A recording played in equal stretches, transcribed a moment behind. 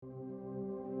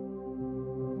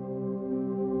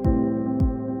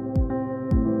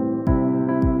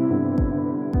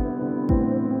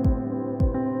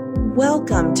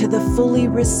Welcome to the Fully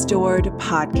Restored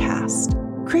podcast.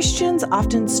 Christians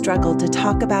often struggle to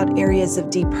talk about areas of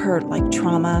deep hurt like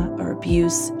trauma or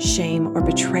abuse, shame, or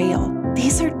betrayal.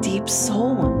 These are deep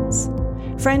soul wounds.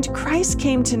 Friend, Christ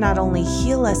came to not only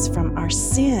heal us from our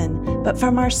sin, but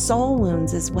from our soul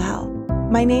wounds as well.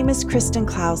 My name is Kristen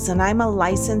Klaus, and I'm a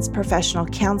licensed professional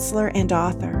counselor and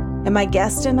author. And my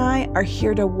guest and I are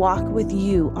here to walk with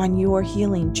you on your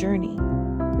healing journey.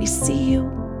 We see you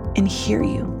and hear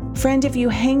you. Friend, if you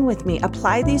hang with me,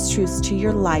 apply these truths to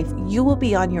your life, you will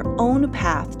be on your own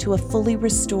path to a fully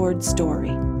restored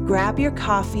story. Grab your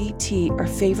coffee, tea, or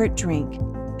favorite drink,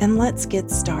 and let's get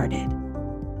started.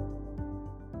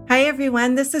 Hi,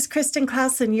 everyone. This is Kristen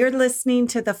Klaus, and you're listening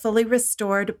to the Fully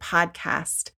Restored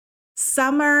podcast.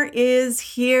 Summer is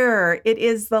here. It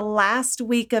is the last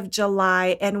week of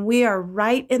July, and we are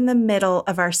right in the middle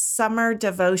of our summer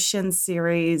devotion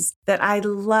series that I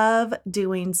love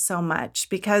doing so much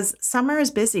because summer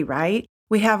is busy, right?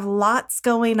 We have lots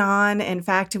going on. In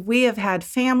fact, we have had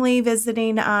family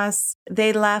visiting us.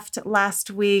 They left last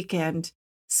week and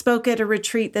spoke at a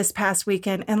retreat this past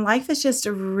weekend, and life is just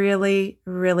really,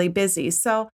 really busy.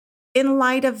 So in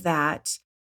light of that,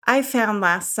 I found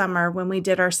last summer when we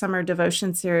did our summer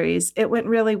devotion series, it went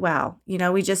really well.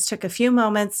 We just took a few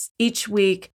moments each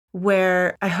week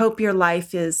where I hope your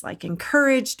life is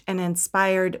encouraged and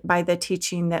inspired by the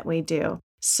teaching that we do.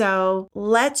 So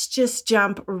let's just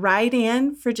jump right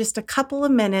in for just a couple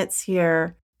of minutes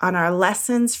here on our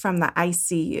lessons from the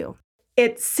ICU.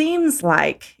 It seems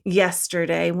like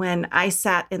yesterday when I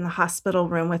sat in the hospital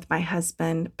room with my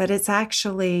husband, but it's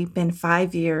actually been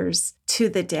 5 years to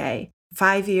the day.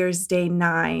 5 years, day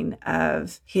 9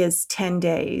 of his 10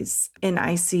 days in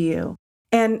ICU.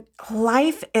 And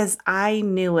life as I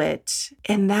knew it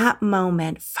in that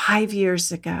moment 5 years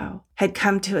ago had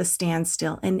come to a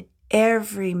standstill. And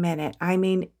every minute,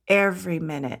 every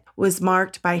minute, was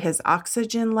marked by his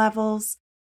oxygen levels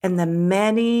and the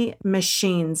many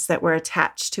machines that were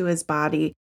attached to his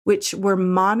body, which were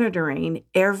monitoring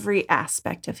every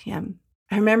aspect of him.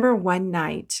 I remember one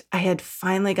night I had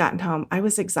finally gotten home. I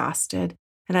was exhausted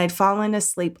and I'd fallen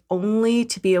asleep only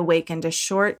to be awakened a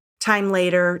short time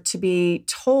later to be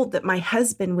told that my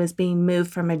husband was being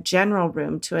moved from a general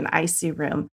room to an IC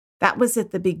room. That was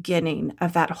at the beginning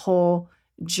of that whole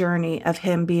journey of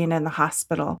him being in the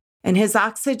hospital. And his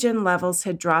oxygen levels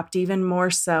had dropped even more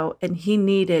so, and he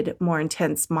needed more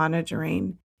intense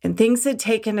monitoring. And things had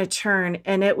taken a turn,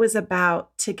 and it was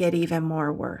about to get even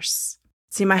more worse.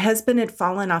 See, my husband had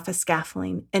fallen off a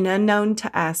scaffolding, and unknown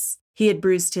to us, he had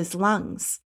bruised his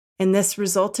lungs. And this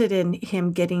resulted in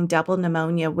him getting double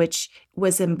pneumonia, which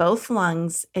was in both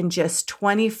lungs, and just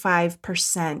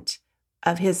 25%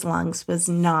 of his lungs was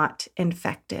not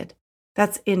infected.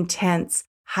 That's intense,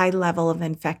 high level of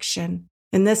infection.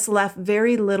 And this left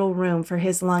very little room for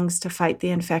his lungs to fight the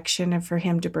infection and for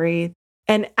him to breathe.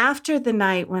 And after the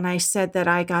night when I said that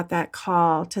I got that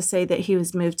call to say that he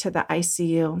was moved to the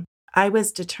ICU, I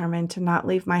was determined to not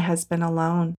leave my husband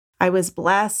alone. I was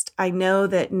blessed. I know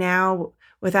that now,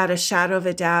 without a shadow of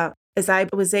a doubt, as I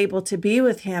was able to be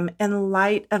with him in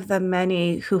light of the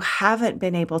many who haven't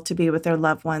been able to be with their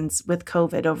loved ones with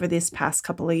COVID over these past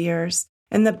couple of years.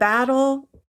 And the battle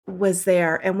was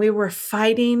there, and we were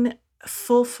fighting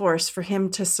full force for him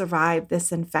to survive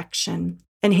this infection.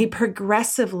 And he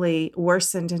progressively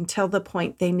worsened until the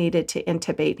point they needed to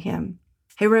intubate him.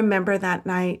 I remember that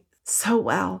night so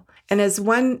well. And as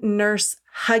one nurse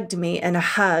hugged me in a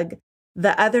hug,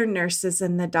 the other nurses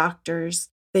and the doctors,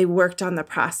 they worked on the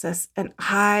process. And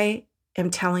I am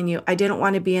telling you, I didn't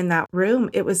want to be in that room.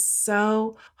 It was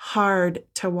so hard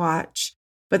to watch.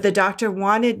 But the doctor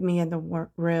wanted me in the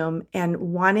room and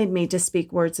wanted me to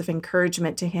speak words of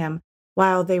encouragement to him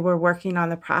while they were working on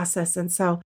the process. And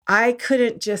so I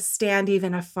couldn't just stand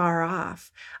even afar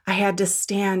off. I had to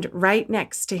stand right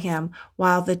next to him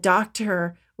while the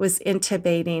doctor was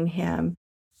intubating him,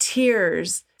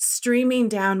 tears streaming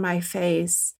down my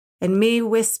face, and me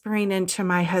whispering into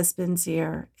my husband's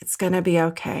ear, "It's going to be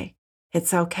okay.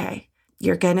 It's okay.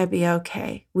 You're going to be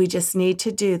okay. We just need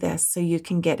to do this so you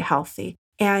can get healthy."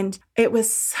 And it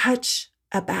was such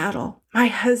a battle. My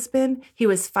husband, he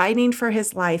was fighting for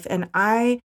his life, and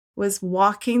I was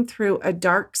walking through a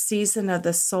dark season of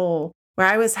the soul where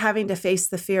I was having to face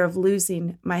the fear of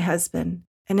losing my husband.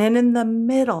 And then in the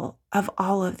middle of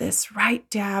all of this, right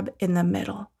dab in the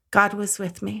middle, God was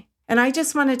with me. And I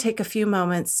just want to take a few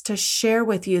moments to share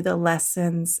with you the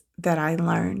lessons that I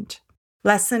learned.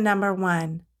 Lesson number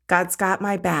 1, God's got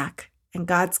my back and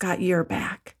God's got your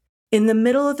back. In the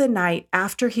middle of the night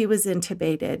after he was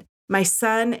intubated, my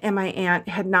son and my aunt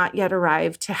had not yet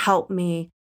arrived to help me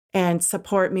and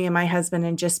support me and my husband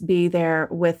and just be there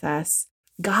with us,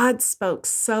 God spoke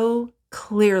so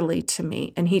clearly to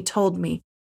me. And he told me,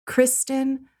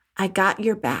 Kristen, I got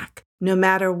your back. No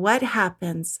matter what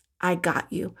happens, I got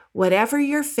you. Whatever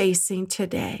you're facing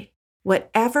today,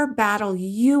 whatever battle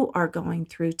you are going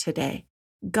through today,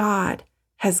 God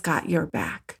has got your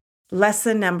back.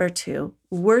 Lesson number 2,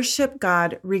 worship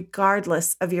God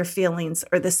regardless of your feelings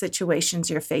or the situations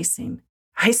you're facing.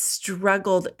 I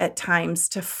struggled at times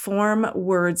to form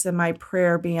words in my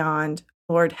prayer beyond,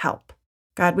 Lord, help.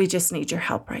 God, we just need your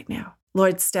help right now.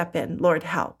 Lord, step in. Lord,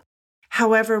 help.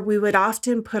 However, we would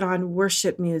often put on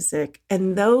worship music,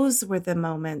 and those were the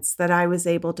moments that I was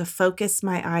able to focus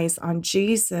my eyes on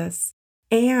Jesus,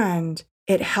 and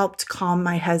it helped calm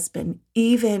my husband,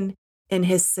 even in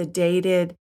his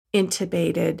sedated,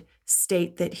 intubated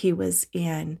state that he was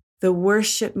in. The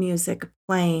worship music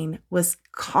playing was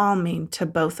calming to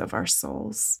both of our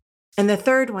souls. And the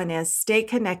third one is stay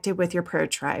connected with your prayer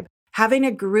tribe. Having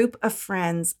a group of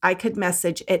friends I could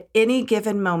message at any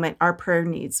given moment our prayer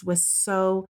needs was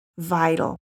so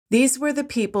vital. These were the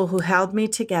people who held me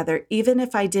together, even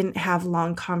if I didn't have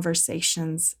long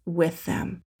conversations with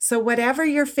them. So whatever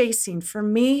you're facing, for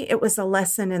me, it was a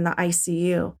lesson in the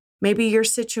ICU. Maybe your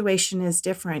situation is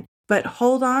different, but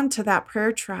hold on to that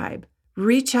prayer tribe.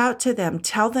 Reach out to them,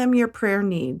 tell them your prayer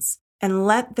needs, and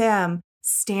let them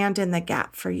stand in the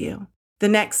gap for you. The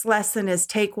next lesson is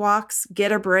take walks,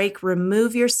 get a break,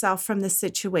 remove yourself from the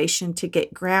situation to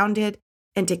get grounded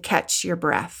and to catch your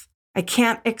breath. I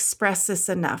can't express this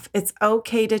enough. It's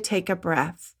okay to take a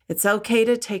breath. It's okay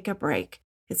to take a break.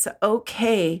 It's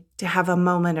okay to have a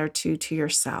moment or two to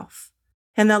yourself.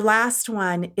 And the last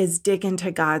one is dig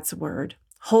into God's word.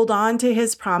 Hold on to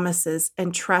his promises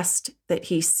and trust that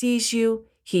he sees you,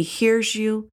 he hears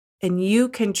you, and you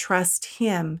can trust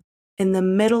him in the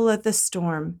middle of the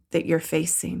storm that you're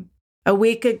facing. A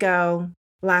week ago,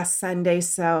 last Sunday,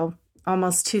 so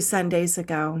almost 2 Sundays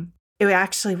ago, it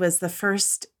actually was the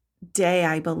first day,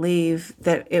 I believe,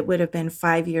 that it would have been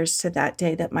 5 years to that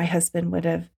day that my husband would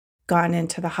have gone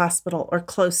into the hospital or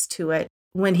close to it.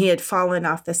 When he had fallen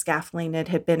off the scaffolding, it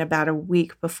had been about a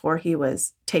week before he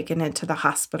was taken into the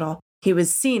hospital. He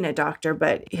was seeing a doctor,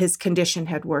 but his condition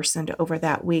had worsened over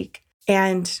that week.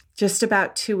 And just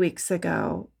about 2 weeks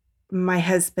ago, my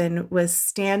husband was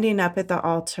standing up at the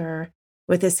altar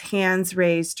with his hands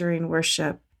raised during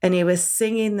worship, and he was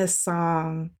singing this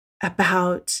song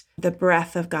about the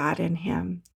breath of God in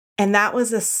him. And that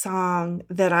was a song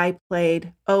that I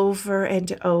played over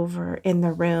and over in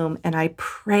the room, and I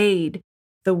prayed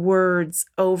the words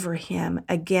over him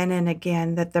again and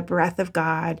again, that the breath of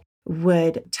God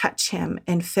would touch him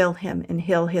and fill him and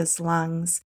heal his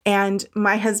lungs. And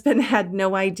my husband had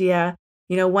no idea.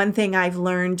 You know, one thing I've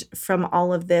learned from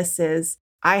all of this is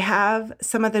I have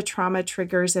some of the trauma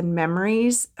triggers and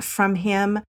memories from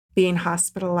him being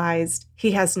hospitalized.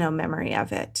 He has no memory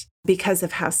of it because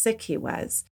of how sick he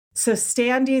was. So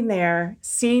standing there,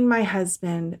 seeing my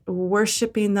husband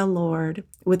worshiping the Lord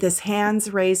with his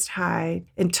hands raised high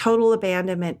in total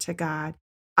abandonment to God,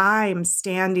 I'm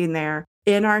standing there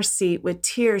in our seat with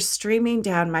tears streaming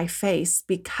down my face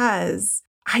because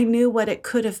I knew what it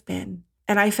could have been.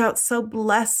 And I felt so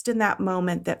blessed in that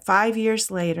moment that 5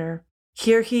 years later,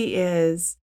 here he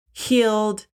is,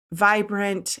 healed,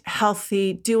 vibrant,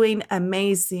 healthy, doing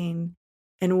amazing,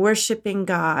 and worshiping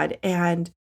God.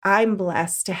 And I'm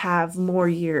blessed to have more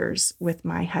years with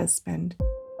my husband.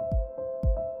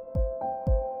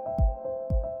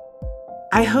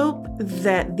 I hope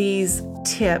that these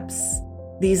tips,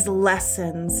 these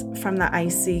lessons from the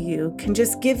ICU can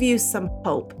just give you some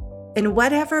hope in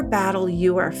whatever battle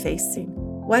you are facing,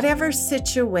 whatever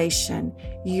situation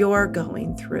you're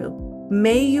going through.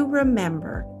 May you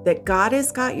remember that God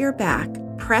has got your back.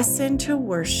 Press into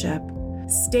worship.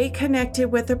 Stay connected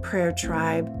with a prayer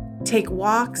tribe. Take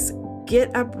walks,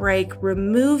 get a break,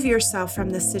 remove yourself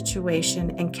from the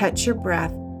situation and catch your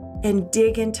breath and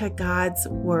dig into God's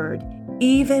word,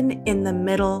 even in the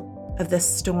middle of the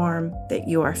storm that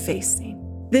you are facing.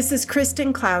 This is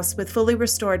Kristen Klaus with Fully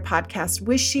Restored Podcast,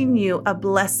 wishing you a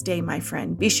blessed day, my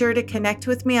friend. Be sure to connect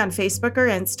with me on Facebook or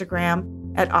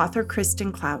Instagram at author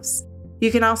Kristen Klaus. You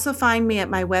can also find me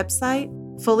at my website,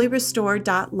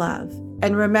 fullyrestored.love.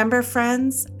 And remember,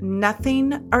 friends,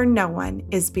 nothing or no one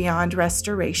is beyond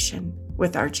restoration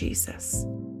with our Jesus.